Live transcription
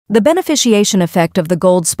The beneficiation effect of the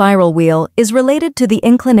gold spiral wheel is related to the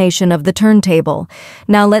inclination of the turntable.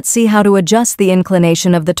 Now let's see how to adjust the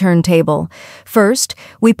inclination of the turntable. First,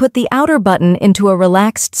 we put the outer button into a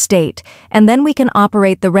relaxed state, and then we can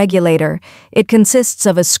operate the regulator. It consists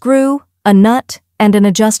of a screw, a nut, and an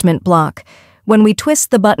adjustment block. When we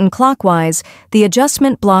twist the button clockwise, the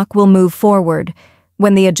adjustment block will move forward.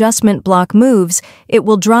 When the adjustment block moves, it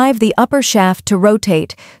will drive the upper shaft to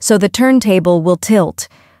rotate, so the turntable will tilt.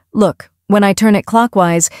 Look, when I turn it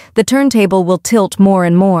clockwise, the turntable will tilt more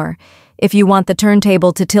and more. If you want the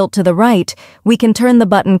turntable to tilt to the right, we can turn the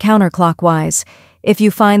button counterclockwise. If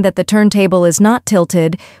you find that the turntable is not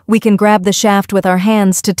tilted, we can grab the shaft with our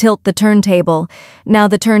hands to tilt the turntable. Now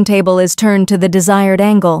the turntable is turned to the desired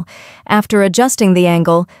angle. After adjusting the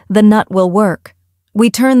angle, the nut will work. We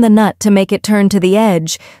turn the nut to make it turn to the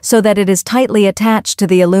edge so that it is tightly attached to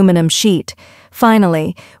the aluminum sheet.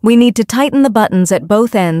 Finally, we need to tighten the buttons at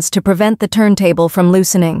both ends to prevent the turntable from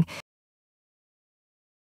loosening.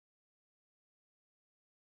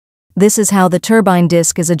 This is how the turbine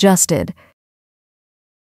disc is adjusted.